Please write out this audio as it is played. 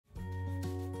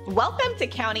Welcome to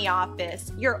County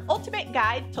Office, your ultimate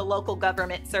guide to local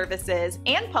government services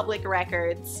and public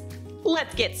records.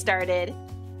 Let's get started.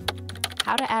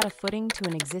 How to add a footing to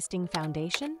an existing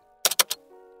foundation?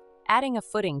 Adding a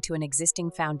footing to an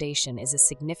existing foundation is a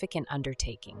significant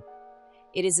undertaking.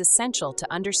 It is essential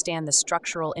to understand the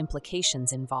structural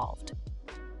implications involved.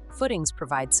 Footings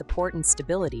provide support and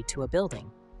stability to a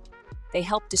building. They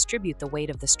help distribute the weight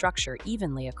of the structure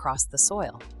evenly across the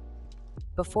soil.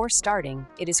 Before starting,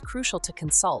 it is crucial to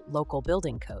consult local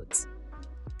building codes.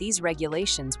 These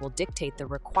regulations will dictate the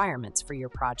requirements for your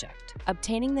project.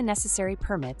 Obtaining the necessary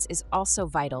permits is also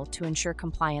vital to ensure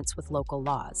compliance with local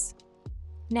laws.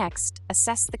 Next,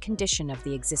 assess the condition of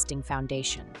the existing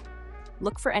foundation.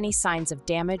 Look for any signs of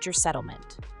damage or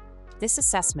settlement. This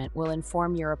assessment will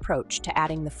inform your approach to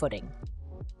adding the footing.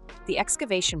 The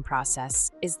excavation process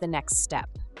is the next step.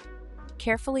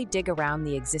 Carefully dig around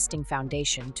the existing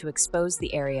foundation to expose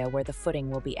the area where the footing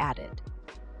will be added.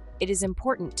 It is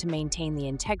important to maintain the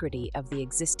integrity of the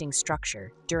existing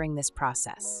structure during this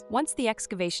process. Once the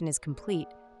excavation is complete,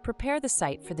 prepare the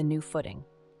site for the new footing.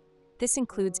 This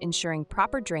includes ensuring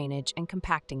proper drainage and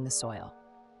compacting the soil.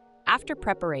 After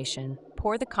preparation,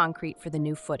 pour the concrete for the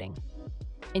new footing.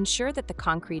 Ensure that the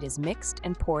concrete is mixed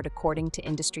and poured according to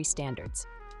industry standards.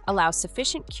 Allow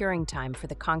sufficient curing time for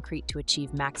the concrete to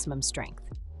achieve maximum strength.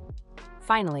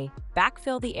 Finally,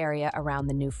 backfill the area around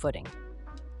the new footing.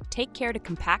 Take care to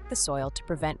compact the soil to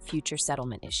prevent future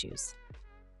settlement issues.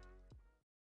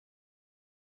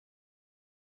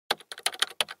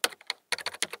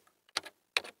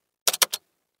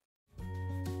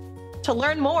 To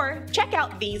learn more, check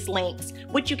out these links,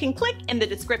 which you can click in the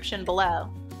description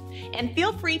below. And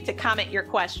feel free to comment your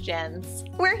questions.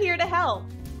 We're here to help.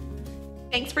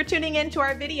 Thanks for tuning in to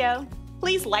our video.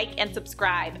 Please like and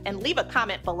subscribe and leave a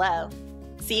comment below.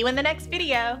 See you in the next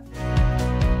video.